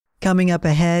Coming up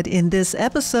ahead in this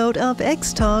episode of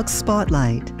Xtalks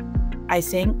Spotlight. I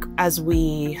think as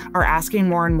we are asking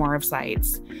more and more of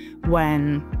sites,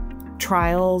 when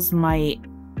trials might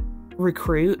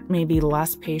recruit maybe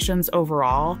less patients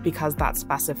overall because that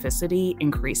specificity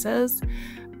increases,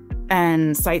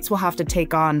 and sites will have to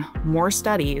take on more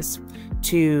studies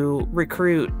to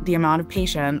recruit the amount of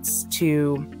patients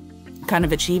to kind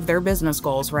of achieve their business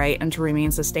goals, right, and to remain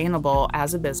sustainable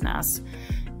as a business.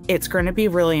 It's going to be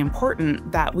really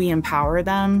important that we empower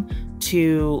them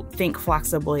to think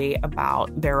flexibly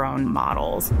about their own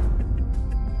models.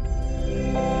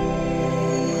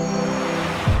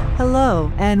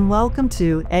 Hello, and welcome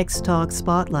to Xtalks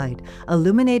Spotlight,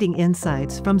 illuminating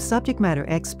insights from subject matter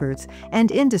experts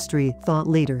and industry thought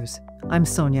leaders. I'm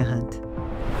Sonia Hunt.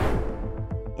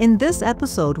 In this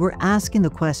episode, we're asking the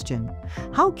question,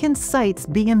 how can sites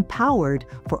be empowered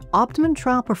for optimum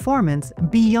trial performance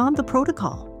beyond the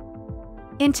protocol?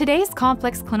 In today's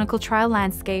complex clinical trial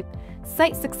landscape,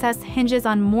 site success hinges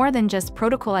on more than just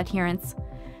protocol adherence.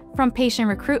 From patient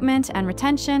recruitment and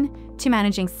retention to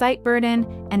managing site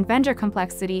burden and vendor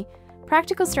complexity,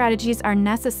 practical strategies are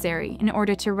necessary in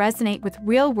order to resonate with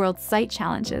real-world site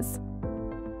challenges.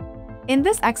 In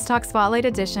this Xtalks Spotlight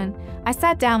edition, I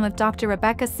sat down with Dr.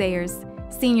 Rebecca Sayers,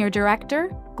 Senior Director,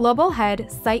 Global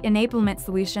Head, Site Enablement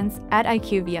Solutions at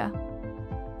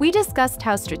IQVIA. We discussed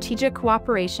how strategic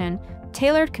cooperation,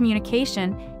 tailored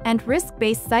communication, and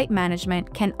risk-based site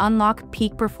management can unlock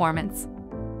peak performance.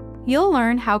 You'll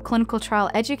learn how clinical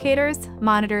trial educators,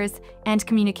 monitors, and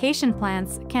communication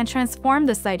plans can transform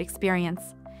the site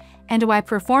experience, and why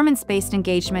performance-based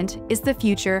engagement is the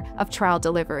future of trial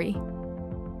delivery.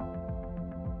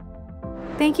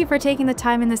 Thank you for taking the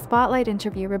time in this Spotlight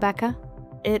interview, Rebecca.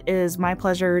 It is my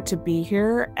pleasure to be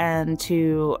here and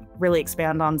to really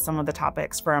expand on some of the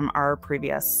topics from our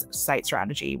previous site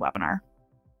strategy webinar.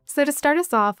 So to start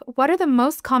us off, what are the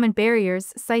most common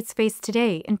barriers sites face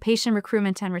today in patient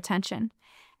recruitment and retention?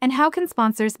 And how can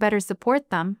sponsors better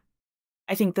support them?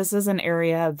 I think this is an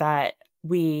area that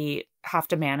we have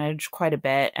to manage quite a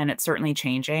bit, and it's certainly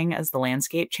changing as the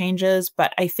landscape changes.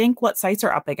 But I think what sites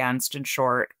are up against, in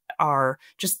short, are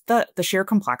just the sheer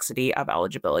complexity of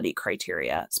eligibility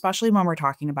criteria, especially when we're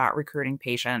talking about recruiting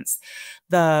patients.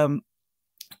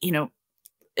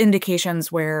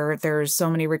 Indications where there's so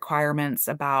many requirements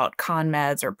about con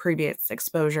meds or previous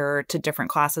exposure to different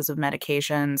classes of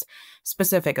medications,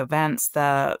 specific events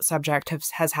the subject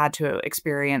has had to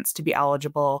experience to be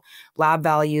eligible, lab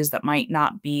values that might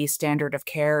not be standard of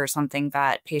care or something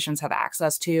that patients have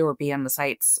access to or be in the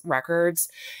site's records.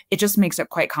 It just makes it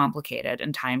quite complicated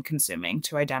and time consuming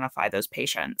to identify those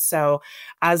patients. So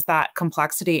as that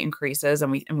complexity increases, and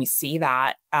we see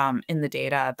that in the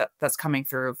data that's coming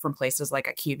through from places like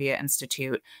IQVIA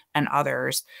Institute and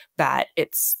others, that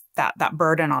it's that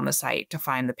burden on the site to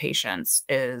find the patients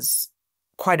is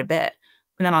quite a bit.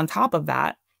 And then on top of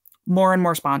that, more and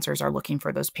more sponsors are looking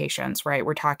for those patients, right?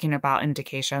 We're talking about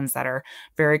indications that are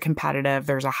very competitive.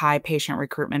 There's a high patient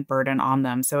recruitment burden on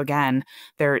them. So again,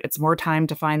 it's more time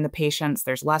to find the patients.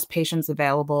 There's less patients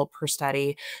available per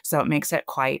study. So it makes it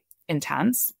quite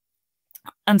intense.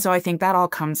 And so I think that all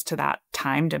comes to that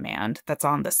time demand that's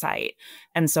on the site.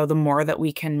 And so the more that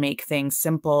we can make things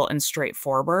simple and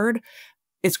straightforward,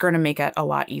 it's going to make it a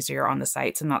lot easier on the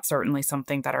sites. And that's certainly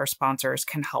something that our sponsors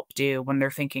can help do when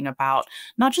they're thinking about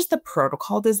not just the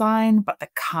protocol design, but the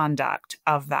conduct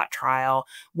of that trial,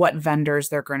 what vendors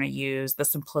they're going to use, the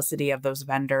simplicity of those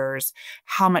vendors,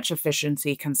 how much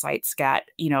efficiency can sites get,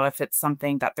 if it's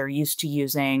something that they're used to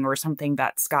using or something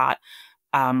that's got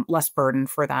less burden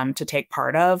for them to take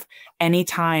part of. Any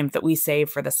time that we save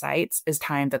for the sites is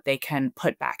time that they can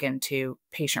put back into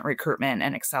patient recruitment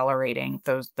and accelerating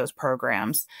those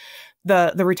programs.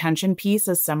 The retention piece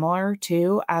is similar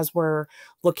too, as we're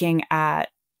looking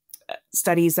at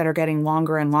studies that are getting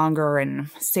longer and longer and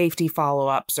safety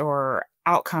follow-ups or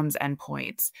outcomes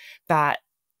endpoints, that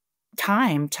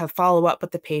time to follow up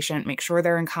with the patient, make sure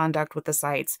they're in contact with the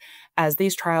sites. As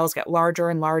these trials get larger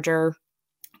and larger,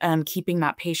 and keeping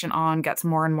that patient on gets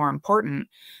more and more important,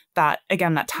 that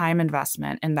time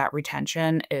investment and that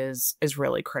retention is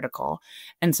really critical.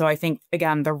 And so I think,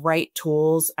 again, the right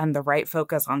tools and the right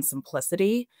focus on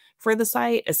simplicity for the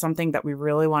site is something that we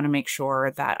really want to make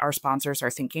sure that our sponsors are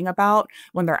thinking about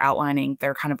when they're outlining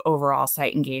their kind of overall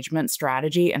site engagement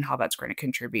strategy and how that's going to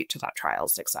contribute to that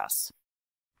trial's success.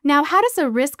 Now, how does a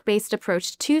risk-based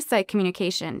approach to site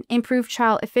communication improve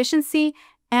trial efficiency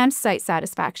and site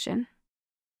satisfaction?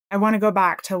 I want to go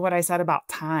back to what I said about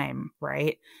time,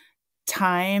 right?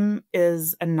 Time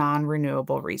is a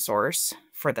non-renewable resource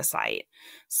for the site.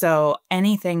 So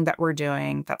anything that we're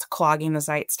doing that's clogging the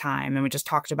site's time, and we just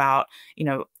talked about,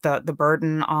 the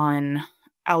burden on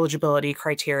eligibility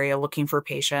criteria, looking for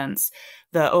patients,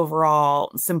 the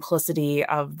overall simplicity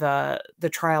of the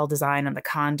trial design and the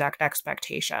conduct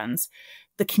expectations.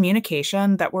 The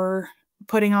communication that we're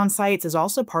putting on sites is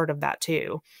also part of that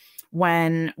too.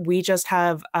 When we just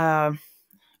have, I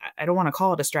don't want to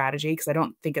call it a strategy because I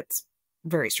don't think it's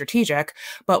very strategic,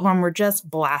 but when we're just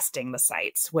blasting the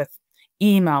sites with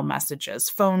email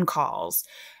messages, phone calls,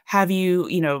 have you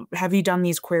done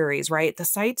these queries, right? The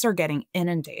sites are getting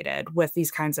inundated with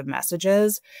these kinds of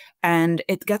messages, and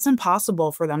it gets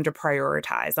impossible for them to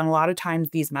prioritize. And a lot of times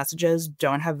these messages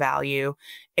don't have value.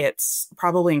 It's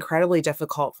probably incredibly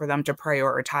difficult for them to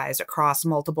prioritize across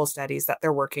multiple studies that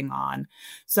they're working on.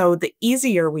 So the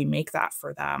easier we make that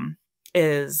for them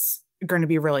is going to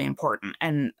be really important.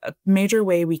 And a major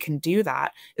way we can do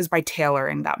that is by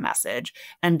tailoring that message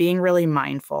and being really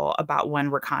mindful about when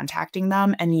we're contacting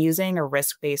them, and using a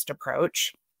risk-based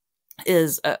approach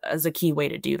is a key way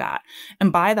to do that.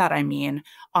 And by that, I mean,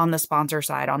 on the sponsor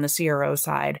side, on the CRO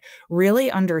side, really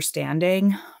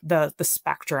understanding the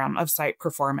spectrum of site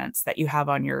performance that you have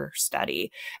on your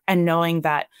study, and knowing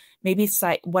that maybe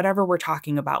whatever we're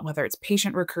talking about, whether it's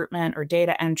patient recruitment or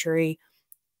data entry,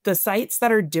 the sites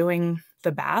that are doing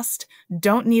the best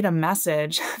don't need a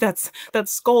message that's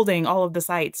scolding all of the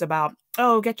sites about,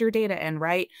 oh, get your data in,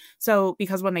 right? So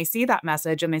because when they see that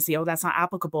message and they see, oh, that's not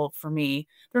applicable for me,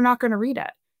 they're not going to read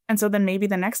it. And so then maybe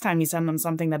the next time you send them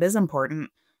something that is important,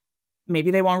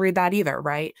 maybe they won't read that either,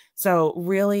 right? So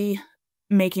really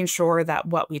making sure that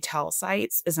what we tell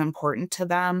sites is important to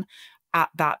them at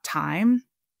that time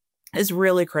is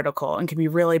really critical and can be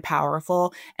really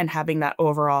powerful, and having that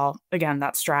overall, again,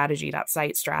 that strategy, that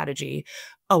site strategy,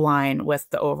 align with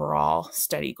the overall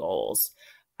study goals.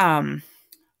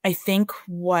 I think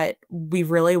what we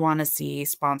really want to see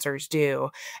sponsors do,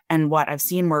 and what I've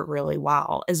seen work really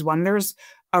well, is when there's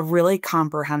a really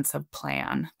comprehensive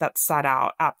plan that's set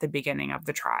out at the beginning of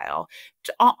the trial,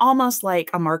 almost like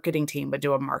a marketing team would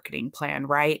do a marketing plan,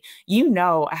 right? You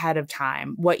know ahead of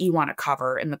time what you want to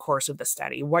cover in the course of the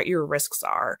study, what your risks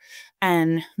are,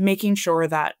 and making sure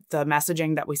that the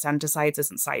messaging that we send to sites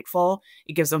is insightful.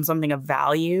 It gives them something of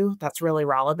value that's really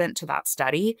relevant to that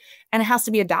study. And it has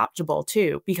to be adaptable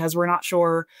too, because we're not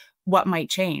sure what might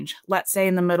change. Let's say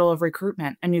in the middle of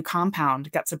recruitment, a new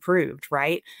compound gets approved,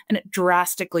 right? And it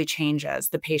drastically changes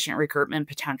the patient recruitment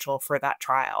potential for that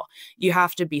trial. You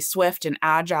have to be swift and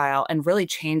agile and really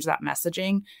change that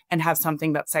messaging, and have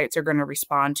something that sites are going to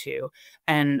respond to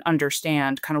and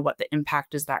understand kind of what the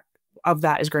impact is of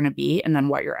that is going to be, and then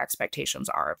what your expectations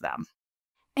are of them.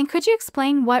 And could you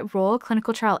explain what role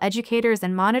clinical trial educators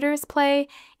and monitors play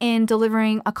in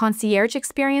delivering a concierge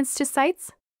experience to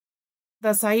sites?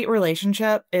 The site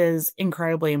relationship is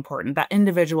incredibly important. That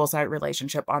individual site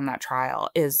relationship on that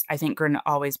trial is, I think, going to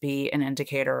always be an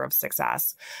indicator of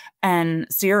success. And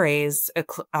CRAs,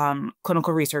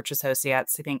 clinical research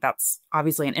associates, I think that's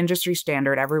obviously an industry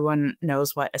standard. Everyone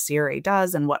knows what a CRA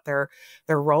does and what their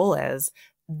role is.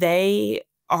 They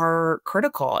are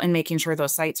critical in making sure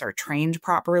those sites are trained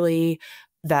properly,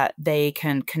 that they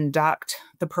can conduct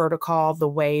the protocol the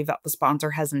way that the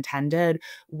sponsor has intended,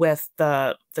 with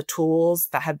the tools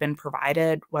that have been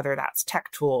provided, whether that's tech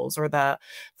tools or the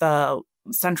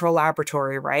central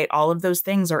laboratory, right? All of those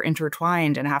things are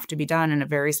intertwined and have to be done in a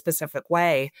very specific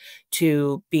way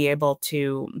to be able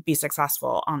to be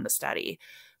successful on the study.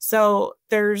 So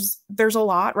there's a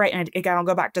lot, right? And again, I'll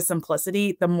go back to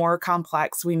simplicity. The more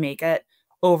complex we make it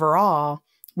overall,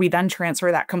 we then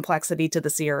transfer that complexity to the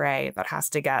CRA that has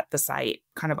to get the site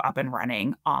kind of up and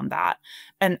running on that.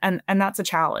 And that's a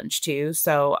challenge too.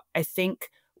 So I think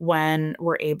when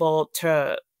we're able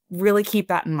to really keep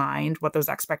that in mind, what those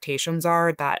expectations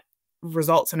are, that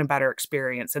results in a better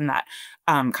experience in that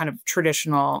kind of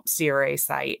traditional CRA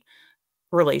site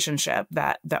relationship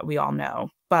that we all know.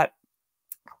 But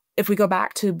if we go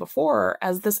back to before,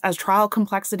 as trial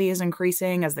complexity is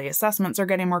increasing, as the assessments are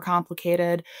getting more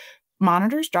complicated,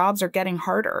 monitors' jobs are getting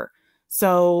harder.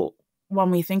 So when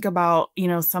we think about,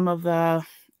 some of the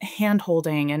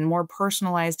hand-holding and more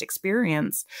personalized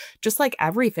experience, just like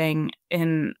everything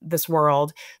in this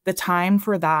world, the time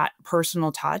for that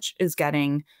personal touch is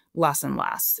getting less and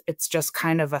less. It's just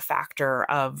kind of a factor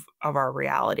of our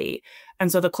reality.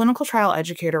 And so the clinical trial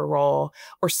educator role,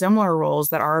 or similar roles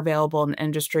that are available in the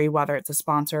industry, whether it's a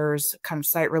sponsor's kind of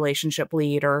site relationship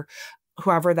lead or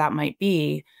whoever that might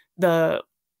be,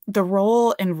 the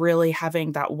role in really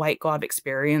having that white glove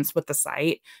experience with the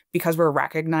site, because we're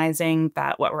recognizing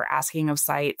that what we're asking of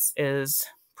sites is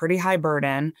pretty high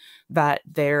burden, that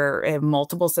there are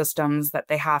multiple systems that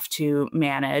they have to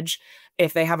manage.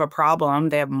 If they have a problem,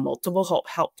 they have multiple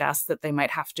help desks that they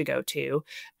might have to go to.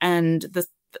 And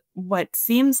what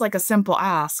seems like a simple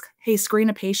ask, hey, screen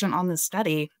a patient on this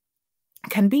study,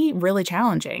 can be really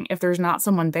challenging if there's not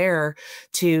someone there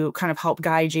to kind of help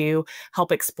guide you,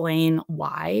 help explain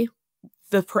why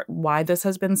this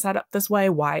has been set up this way,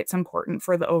 why it's important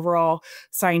for the overall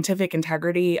scientific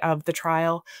integrity of the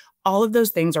trial. All of those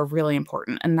things are really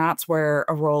important. And that's where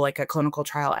a role like a clinical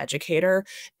trial educator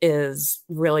is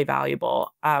really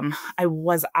valuable. I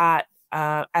was at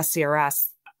SCRS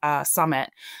summit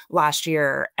last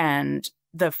year, and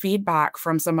the feedback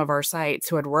from some of our sites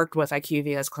who had worked with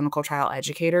IQVIA as clinical trial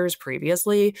educators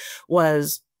previously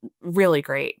was really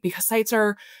great, because sites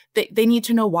they need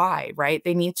to know why, right?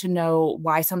 They need to know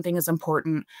why something is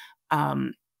important,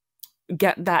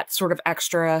 get that sort of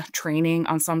extra training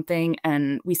on something.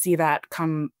 And we see that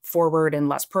come forward in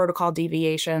less protocol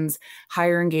deviations,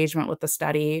 higher engagement with the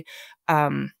study,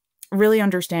 really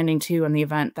understanding too, in the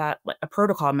event that a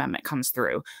protocol amendment comes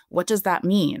through, what does that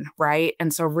mean, right?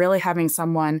 And so really having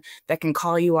someone that can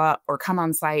call you up or come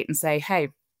on site and say, hey,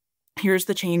 here's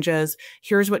the changes,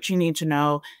 here's what you need to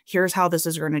know, here's how this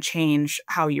is going to change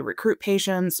how you recruit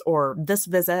patients or this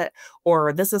visit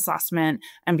or this assessment,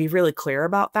 and be really clear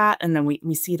about that. And then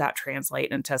we see that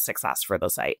translate into success for the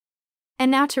site. And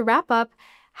now to wrap up,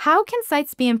 how can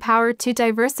sites be empowered to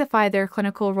diversify their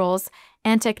clinical roles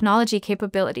and technology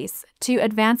capabilities to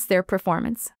advance their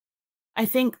performance? I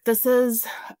think this is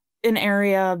an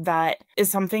area that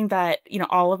is something that,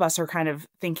 all of us are kind of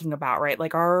thinking about, right?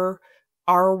 Like our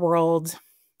world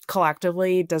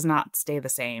collectively does not stay the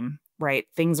same, right?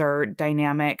 Things are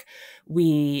dynamic.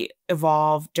 We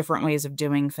evolve different ways of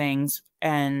doing things.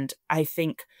 And I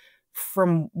think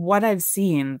from what I've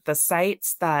seen, the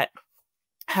sites that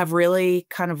have really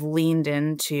kind of leaned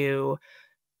into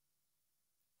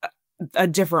a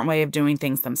different way of doing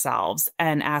things themselves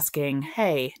and asking,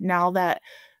 hey, now that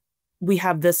we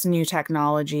have this new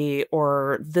technology,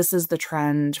 or this is the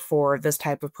trend for this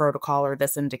type of protocol or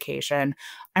this indication,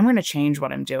 I'm going to change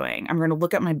what I'm doing. I'm going to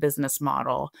look at my business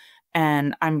model,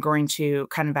 and I'm going to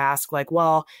kind of ask, like,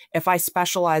 well, if I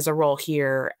specialize a role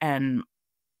here and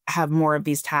have more of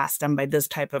these tasks done by this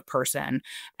type of person,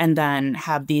 and then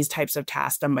have these types of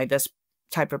tasks done by this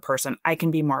type of person, I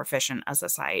can be more efficient as a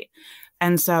site.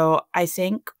 And so I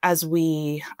think as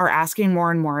we are asking more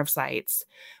and more of sites,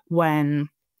 when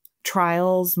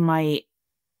trials might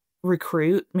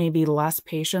recruit maybe less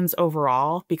patients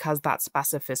overall because that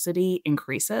specificity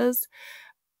increases,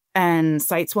 and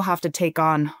sites will have to take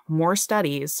on more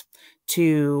studies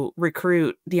to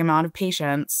recruit the amount of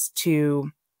patients to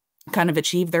kind of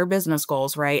achieve their business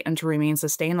goals, right? And to remain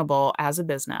sustainable as a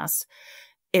business,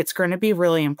 it's going to be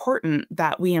really important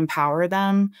that we empower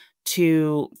them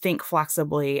to think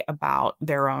flexibly about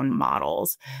their own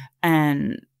models.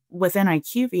 And within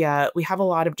IQVIA, we have a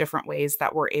lot of different ways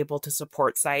that we're able to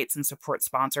support sites and support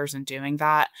sponsors in doing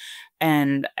that.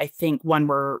 And I think when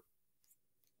we're,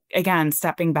 again,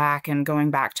 stepping back and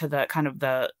going back to the kind of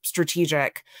the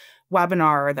strategic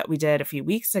webinar that we did a few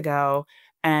weeks ago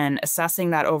and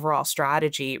assessing that overall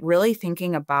strategy, really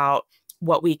thinking about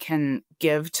what we can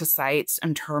give to sites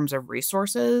in terms of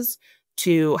resources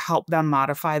to help them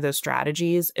modify those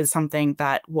strategies is something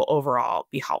that will overall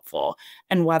be helpful.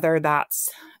 And whether that's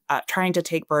trying to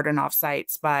take burden off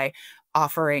sites by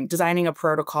designing a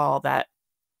protocol that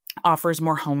offers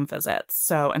more home visits.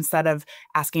 So instead of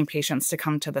asking patients to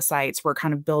come to the sites, we're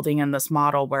kind of building in this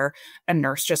model where a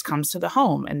nurse just comes to the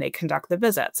home and they conduct the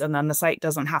visits, and then the site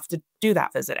doesn't have to do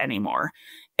that visit anymore.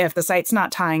 If the site's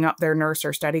not tying up their nurse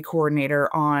or study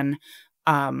coordinator on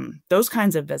those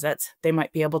kinds of visits, they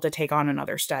might be able to take on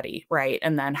another study, right?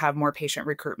 And then have more patient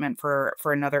recruitment for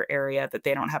another area that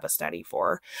they don't have a study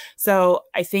for. So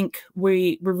I think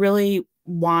we really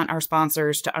want our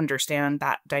sponsors to understand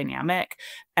that dynamic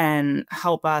and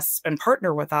help us and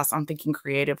partner with us on thinking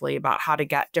creatively about how to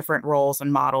get different roles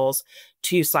and models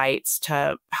to sites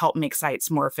to help make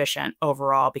sites more efficient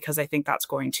overall, because I think that's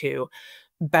going to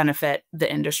benefit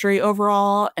the industry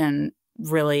overall and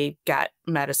really get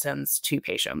medicines to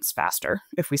patients faster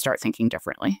if we start thinking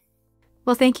differently.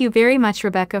 Well, thank you very much,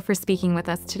 Rebecca, for speaking with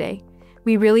us today.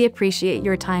 We really appreciate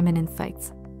your time and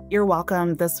insights. You're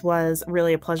welcome. This was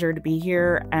really a pleasure to be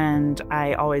here, and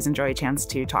I always enjoy a chance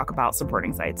to talk about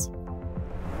supporting sites.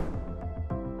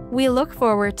 We look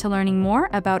forward to learning more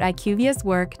about IQVIA's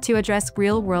work to address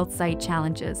real-world site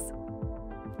challenges.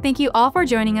 Thank you all for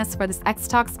joining us for this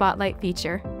Xtalks Spotlight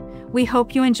feature. We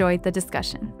hope you enjoyed the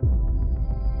discussion.